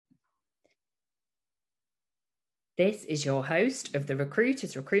This is your host of the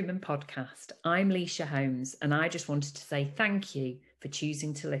Recruiters Recruitment Podcast. I'm Leisha Holmes, and I just wanted to say thank you for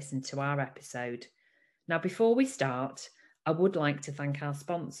choosing to listen to our episode. Now, before we start, I would like to thank our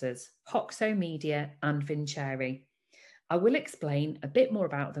sponsors, Hoxo Media and Vincere. I will explain a bit more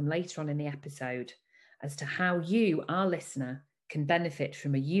about them later on in the episode as to how you, our listener, can benefit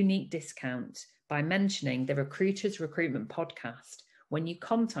from a unique discount by mentioning the Recruiters Recruitment Podcast when you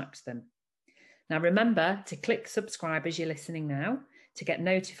contact them. Now, remember to click subscribe as you're listening now to get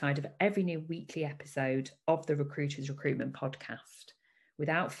notified of every new weekly episode of the Recruiters Recruitment Podcast.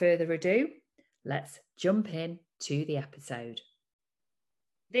 Without further ado, let's jump in to the episode.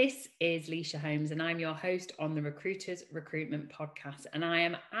 This is Leisha Holmes, and I'm your host on the Recruiters Recruitment Podcast. And I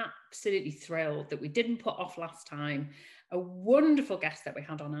am absolutely thrilled that we didn't put off last time a wonderful guest that we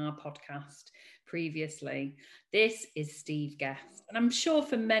had on our podcast previously. This is Steve Guest. And I'm sure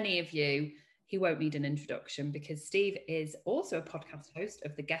for many of you, he won't need an introduction because Steve is also a podcast host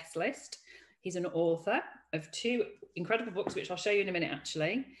of The Guest List. He's an author of two incredible books, which I'll show you in a minute,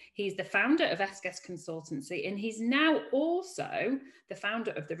 actually. He's the founder of S-Guest Consultancy, and he's now also the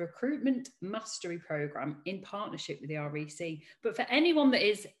founder of the Recruitment Mastery Programme in partnership with the REC. But for anyone that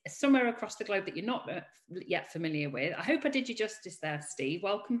is somewhere across the globe that you're not yet familiar with, I hope I did you justice there, Steve.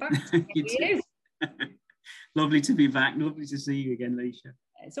 Welcome back. You. Lovely to be back. Lovely to see you again, Leisha.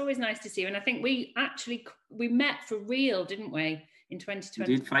 It's always nice to see you. And I think we met for real, didn't we, in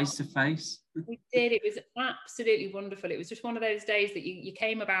 2020? We did, face to face. We did. It was absolutely wonderful. It was just one of those days that you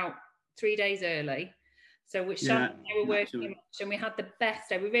came about 3 days early. So which we were working and we had the best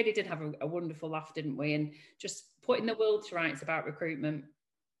day. We really did have a wonderful laugh, didn't we? And just putting the world to rights about recruitment.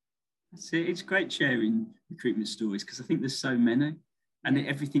 That's it. It's great sharing recruitment stories because I think there's so many and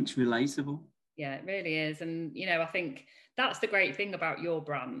everything's relatable. Yeah, it really is. And, you know, I think that's the great thing about your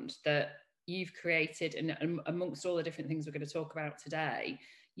brand that you've created, and amongst all the different things we're going to talk about today,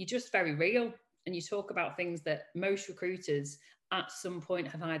 you're just very real and you talk about things that most recruiters at some point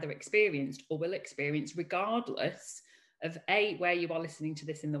have either experienced or will experience, regardless of A, where you are listening to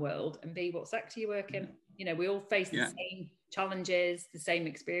this in the world, and B, what sector you work in. You know, we all face the same challenges, the same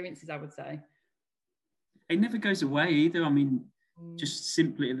experiences, I would say. It never goes away either. I mean, just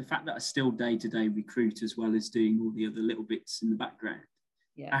simply the fact that I still day-to-day recruit as well as doing all the other little bits in the background.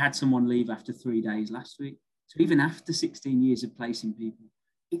 I had someone leave after 3 days last week. So even after 16 years of placing people,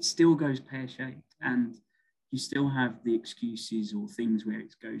 it still goes pear-shaped and you still have the excuses or things where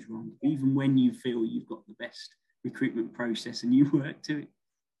it goes wrong. Even when you feel you've got the best recruitment process and you work to it,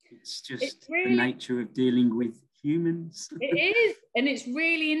 it's just the nature of dealing with humans. It is. And it's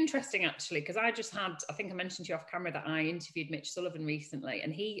really interesting, actually, because I think I mentioned to you off camera that I interviewed Mitch Sullivan recently,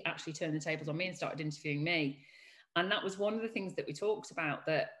 and he actually turned the tables on me and started interviewing me. And that was one of the things that we talked about,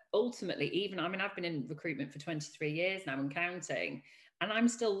 that ultimately, I've been in recruitment for 23 yeyears now and counting, and I'm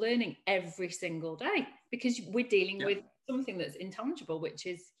still learning every single day because we're dealing with something that's intangible, which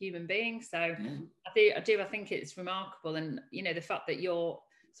is human beings. So I think it's remarkable. And, you know, the fact that you're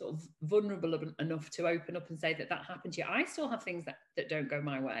sort of vulnerable enough to open up and say that happened to you. I still have things that don't go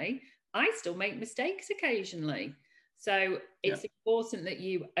my way. I still make mistakes occasionally. So it's important that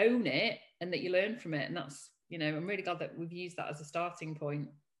you own it and that you learn from it. And that's, you know, I'm really glad that we've used that as a starting point.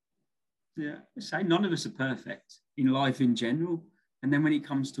 Yeah, I say none of us are perfect in life in general. And then when it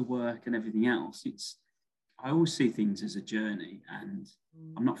comes to work and everything else, I always see things as a journey, and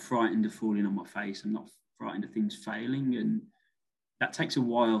I'm not frightened of falling on my face. I'm not frightened of things failing, and that takes a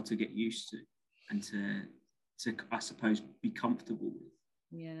while to get used to and to I suppose, be comfortable with.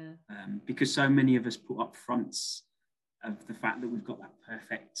 Yeah. Because so many of us put up fronts of the fact that we've got that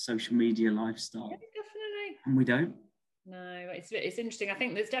perfect social media lifestyle. Yeah, definitely. And we don't. No, it's interesting. I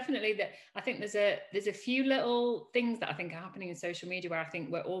think there's definitely there's a few little things that I think are happening in social media where I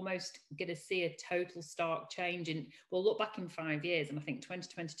think we're almost going to see a total stark change. And we'll look back in 5 years, and I think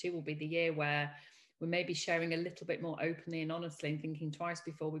 2022 will be the year where we're maybe sharing a little bit more openly and honestly and thinking twice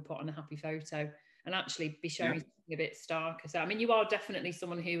before we put on a happy photo and actually be showing something a bit starker. So, I mean, you are definitely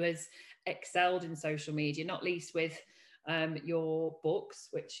someone who has excelled in social media, not least with your books,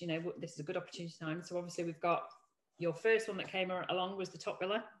 which, you know, this is a good opportunity time. So obviously we've got your first one that came along was The Top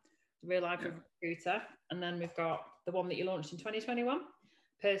Biller, The Real Life of a Recruiter. And then we've got the one that you launched in 2021,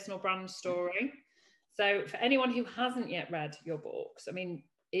 Personal Brand Story. So for anyone who hasn't yet read your books, I mean,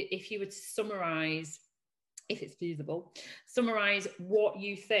 if you were to summarise, if it's feasible, summarise what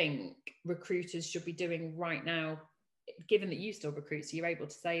you think recruiters should be doing right now, given that you still recruit, so you're able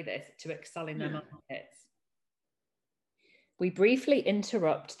to say this, to excel in their markets. We briefly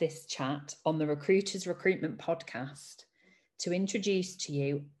interrupt this chat on the Recruiters Recruitment Podcast to introduce to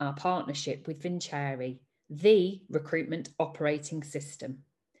you our partnership with Vincere, the recruitment operating system.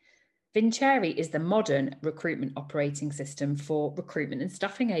 Vincere is the modern recruitment operating system for recruitment and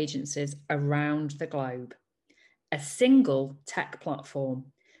staffing agencies around the globe. A single tech platform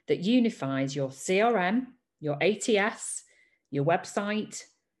that unifies your CRM, your ATS, your website,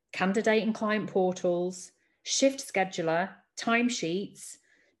 candidate and client portals, shift scheduler, timesheets,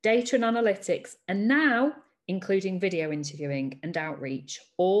 data and analytics, and now including video interviewing and outreach,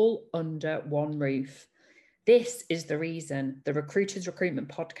 all under one roof. This is the reason the Recruiters Recruitment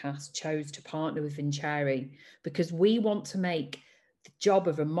Podcast chose to partner with Vincere, because we want to make the job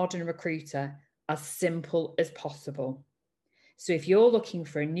of a modern recruiter as simple as possible. So if you're looking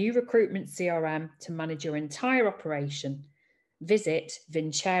for a new recruitment CRM to manage your entire operation, visit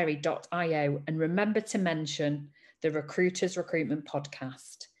vincere.io and remember to mention the Recruiters Recruitment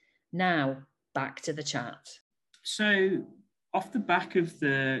Podcast. Now, back to the chat. So off the back of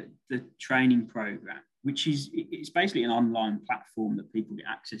the training program, which it's basically an online platform that people get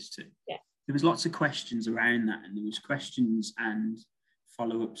access to. Yeah. There was lots of questions around that, and there was questions and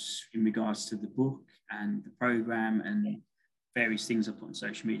follow-ups in regards to the book and the program and various things I put on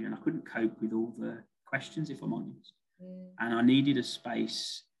social media, and I couldn't cope with all the questions, if I'm honest. And I needed a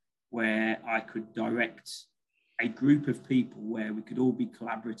space where I could direct a group of people where we could all be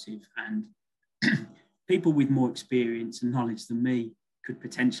collaborative, and people with more experience and knowledge than me could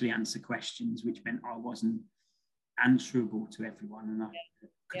potentially answer questions, which meant I wasn't answerable to everyone, and I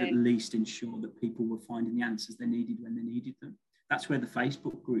could at least ensure that people were finding the answers they needed when they needed them. That's where the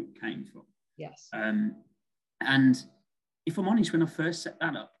Facebook group came from. Yes. And if I'm honest, when I first set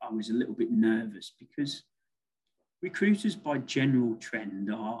that up, I was a little bit nervous, because recruiters by general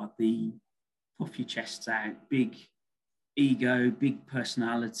trend are the puff your chests out, big ego, big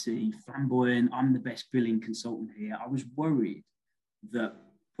personality, flamboyant, I'm the best billing consultant here. I was worried that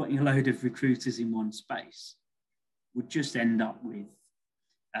putting a load of recruiters in one space would just end up with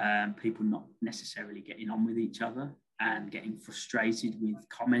people not necessarily getting on with each other and getting frustrated with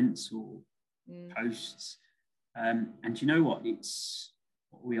comments or posts. And you know what?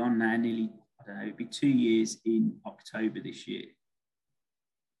 What are we on now? Nearly, I don't know, it'd be 2 years in October this year.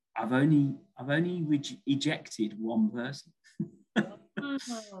 I've only ejected one person.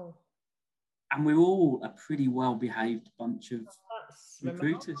 Wow. And we're all a pretty well-behaved bunch of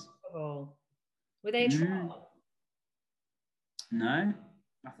recruiters. Remarkable. Were they in trouble? No,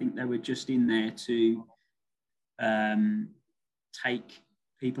 I think they were just in there to take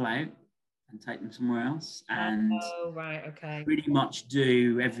people out and take them somewhere else, and pretty much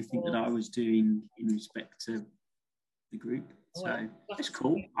do everything that I was doing in respect to the group. So it's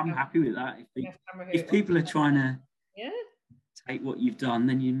cool. I'm happy with that. If people are trying to take what you've done,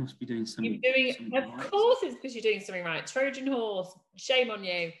 then you must be doing something. Of course, it's because you're doing something right. Trojan horse, shame on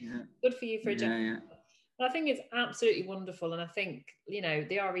you. Yeah. Good for you for a job. Yeah. I think it's absolutely wonderful, and I think the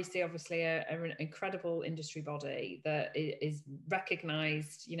REC obviously are an incredible industry body that is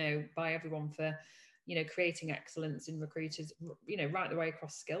recognised, by everyone for, creating excellence in recruiters, right the way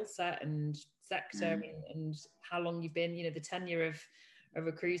across skill set and sector and how long you've been, the tenure of a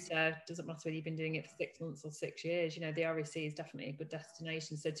recruiter doesn't matter whether you've been doing it for 6 months or 6 years. The REC is definitely a good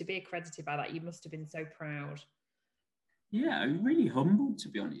destination. So to be accredited by that, you must have been so proud. Yeah, really humbled, to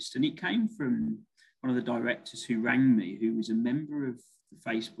be honest. And it came from one of the directors who rang me, who was a member of the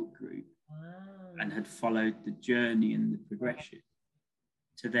Facebook group and had followed the journey and the progression,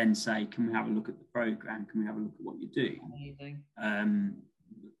 to then say, can we have a look at the program? Can we have a look at what you're doing? Amazing.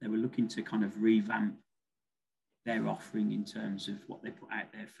 They were looking to kind of revamp their offering in terms of what they put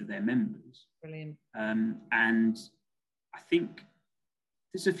out there for their members. Brilliant. And I think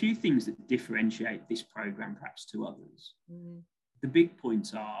there's a few things that differentiate this program perhaps to others. The big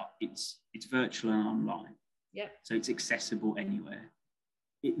points are it's virtual and online. Yep. So it's accessible anywhere.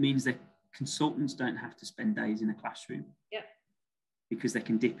 It means that consultants don't have to spend days in a classroom. Yep. Because they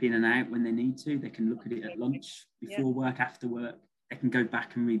can dip in and out when they need to. They can look at it at lunch, before work, after work. They can go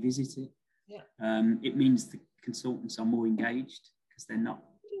back and revisit it. Yeah. It means the consultants are more engaged because they're not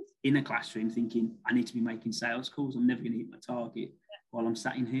in a classroom thinking, I need to be making sales calls. I'm never going to hit my target while I'm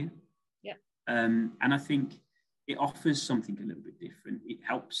sat in here. Yeah. And I think it offers something a little bit different. It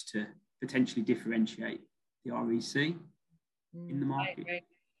helps to potentially differentiate the REC in the market.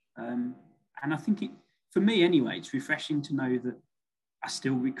 And I think for me anyway, it's refreshing to know that I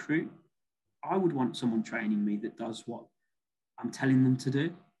still recruit. I would want someone training me that does what I'm telling them to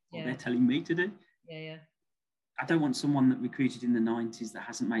do, or they're telling me to do. Yeah. I don't want someone that recruited in the 90s that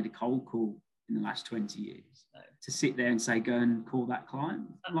hasn't made a cold call in the last 20 years to sit there and say, go and call that client.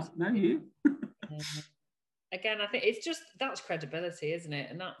 I'm like, no, you. again, I think it's just, that's credibility, isn't it?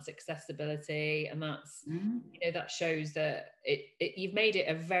 And that's accessibility, and that's, that shows that you've made it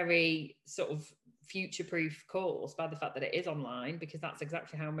a very sort of future-proof course by the fact that it is online, because that's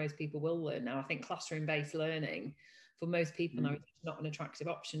exactly how most people will learn now. I think classroom-based learning for most people now is not an attractive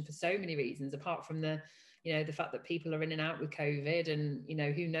option for so many reasons, apart from the fact that people are in and out with COVID, and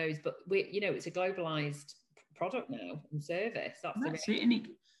who knows, but it's a globalized product now and service. That's it, and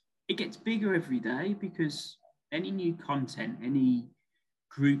it gets bigger every day, because any new content, any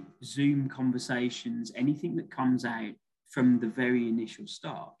group Zoom conversations, anything that comes out from the very initial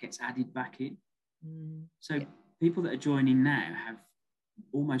start gets added back in. So people that are joining now have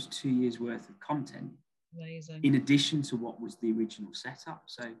almost 2 years worth of content. Amazing. In addition to what was the original setup.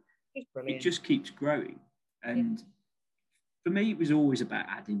 So it just keeps growing. And for me, it was always about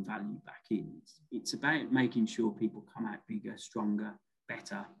adding value back in. It's about making sure people come out bigger, stronger,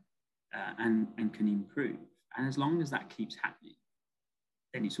 better, and can improve. And as long as that keeps happening,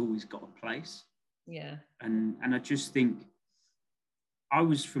 then it's always got a place. Yeah. And I just think I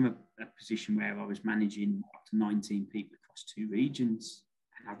was from a position where I was managing up to 19 people across 2 regions.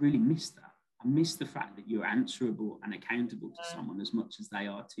 And I really missed that. I miss the fact that you're answerable and accountable to someone as much as they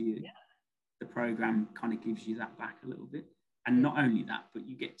are to you. Yeah. The program kind of gives you that back a little bit. And not only that, but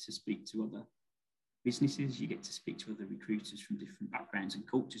you get to speak to other businesses, you get to speak to other recruiters from different backgrounds and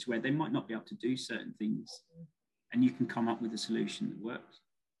cultures where they might not be able to do certain things, and you can come up with a solution that works.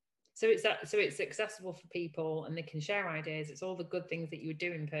 So it's accessible for people, and they can share ideas. It's all the good things that you would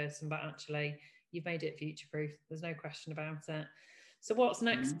do in person, but actually you've made it future-proof. There's no question about it. So what's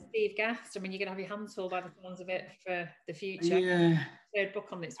next, Steve Guest? I mean, you're going to have your hands full by the sounds of it for the future. Yeah. Third book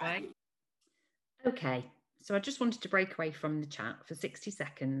on its way. Okay. So I just wanted to break away from the chat for 60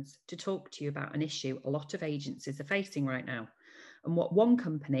 seconds to talk to you about an issue a lot of agencies are facing right now, and what one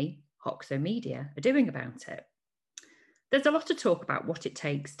company, Hoxo Media, are doing about it. There's a lot of talk about what it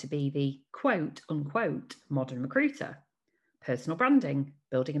takes to be the quote unquote modern recruiter: personal branding,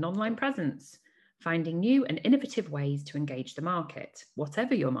 building an online presence, finding new and innovative ways to engage the market,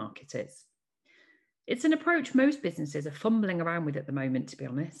 whatever your market is. It's an approach most businesses are fumbling around with at the moment, to be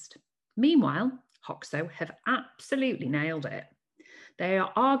honest. Meanwhile, Hoxo have absolutely nailed it. They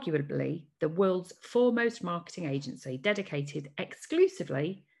are arguably the world's foremost marketing agency dedicated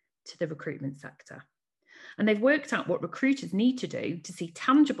exclusively to the recruitment sector. And they've worked out what recruiters need to do to see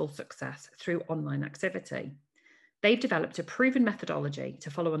tangible success through online activity. They've developed a proven methodology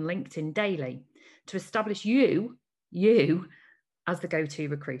to follow on LinkedIn daily to establish you as the go-to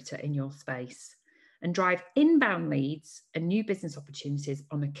recruiter in your space, and drive inbound leads and new business opportunities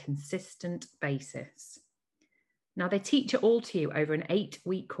on a consistent basis. Now, they teach it all to you over an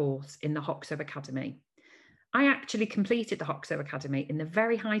 8-week course in the Hoxo Academy. I actually completed the Hoxo Academy in the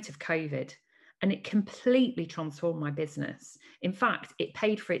very height of COVID, and it completely transformed my business. In fact, it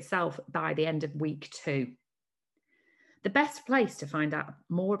paid for itself by the end of week 2. The best place to find out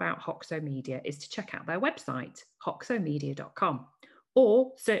more about Hoxo Media is to check out their website, hoxomedia.com,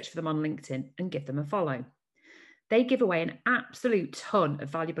 or search for them on LinkedIn and give them a follow. They give away an absolute ton of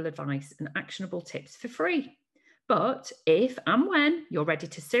valuable advice and actionable tips for free. But if and when you're ready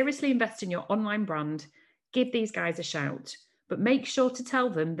to seriously invest in your online brand, give these guys a shout. But make sure to tell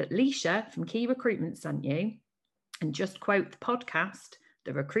them that Leisha from Key Recruitment sent you, and just quote the podcast,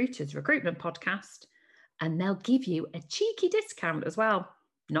 the Recruiters Recruitment Podcast, and they'll give you a cheeky discount as well.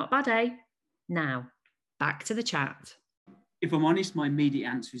 Not bad, eh? Now, back to the chat. If I'm honest, my immediate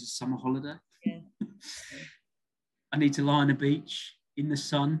answer is a summer holiday. Yeah. I need to lie on a beach in the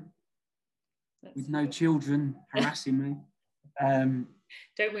sun with no children harassing me.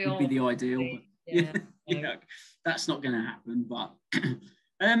 Don't we all? Would be the ideal, but yeah, that's not going to happen. But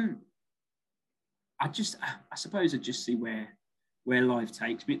I suppose I just see where life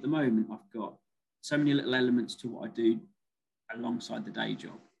takes me. At the moment, I've got so many little elements to what I do alongside the day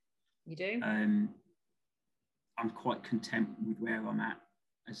job. You do? I'm quite content with where I'm at.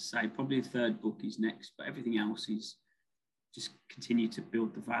 As I say, probably the third book is next, but everything else is just continue to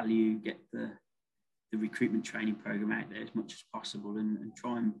build the value, get the recruitment training program out there as much as possible, and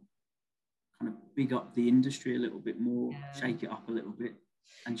try and kind of big up the industry a little bit more, shake it up a little bit,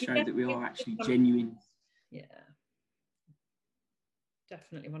 and show that we are actually genuine. Yeah.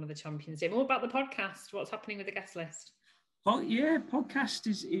 Definitely one of the champions. What about the podcast? What's happening with the guest list? Oh yeah, podcast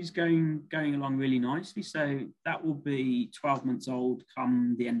is going along really nicely. So that will be 12 months old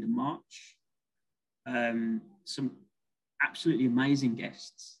come the end of March. Some absolutely amazing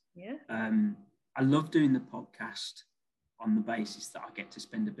guests. Yeah. I love doing the podcast on the basis that I get to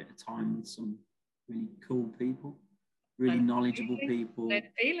spend a bit of time with some really cool people, really knowledgeable people.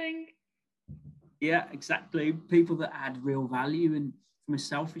 Feeling. Yeah, exactly. People that add real value. And from a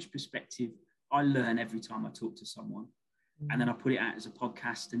selfish perspective, I learn every time I talk to someone. And then I put it out as a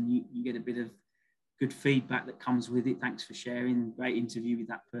podcast, and you get a bit of good feedback that comes with it. Thanks for sharing. Great interview with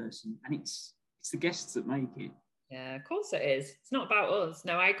that person. And it's the guests that make it. Yeah, of course it is. It's not about us.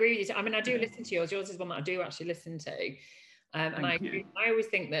 No, I agree with you. I mean, I do listen to yours. Yours is one that I do actually listen to. And I always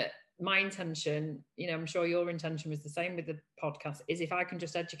think that my intention, you know, I'm sure your intention was the same with the podcast, is if I can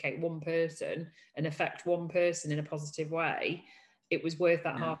just educate one person and affect one person in a positive way, it was worth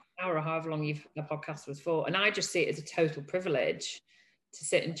that half an hour or however long the podcast was for. And I just see it as a total privilege to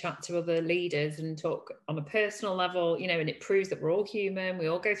sit and chat to other leaders and talk on a personal level, you know, and it proves that we're all human. We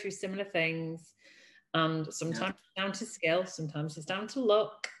all go through similar things. And sometimes it's down to skill, sometimes it's down to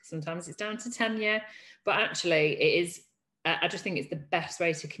luck, sometimes it's down to tenure. But actually, it is, I just think it's the best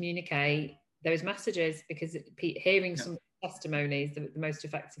way to communicate those messages, because hearing some testimonies the most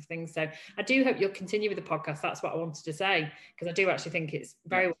effective thing. So I do hope you'll continue with the podcast. That's what I wanted to say, because I do actually think it's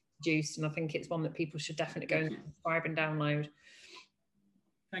very well produced, and I think it's one that people should definitely go and subscribe and download.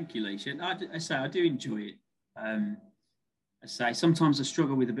 Thank you, Leisha. I do enjoy it. I say sometimes I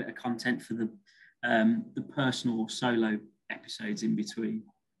struggle with a bit of content for the personal or solo episodes in between.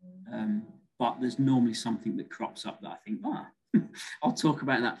 But there's normally something that crops up that I think, I'll talk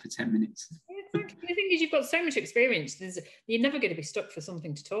about that for 10 minutes. Exactly. The thing is, you've got so much experience. You're never going to be stuck for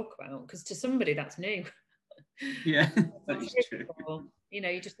something to talk about, because to somebody that's new. Yeah, that is true. You know,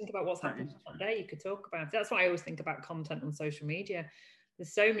 you just think about what's happened that day, you could talk about it. That's why I always think about content on social media.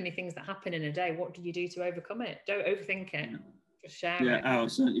 There's so many things that happen in a day. What do you do to overcome it? Don't overthink it. Just share it. Yeah, I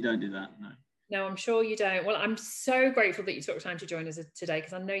certainly don't do that, no. No, I'm sure you don't. Well, I'm so grateful that you took time to join us today,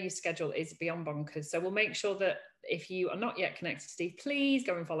 because I know your schedule is beyond bonkers. So we'll make sure that if you are not yet connected to Steve, please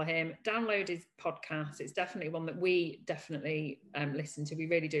go and follow him. Download his podcast. It's definitely one that we definitely listen to. We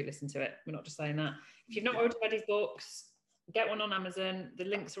really do listen to it. We're not just saying that. If you've not already read his books, get one on Amazon. The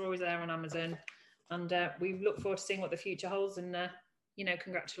links are always there on Amazon. And we look forward to seeing what the future holds. And, you know,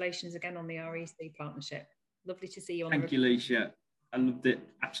 congratulations again on the REC partnership. Lovely to see you on Thank you, Leisha. I loved it.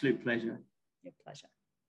 Absolute pleasure. Your pleasure.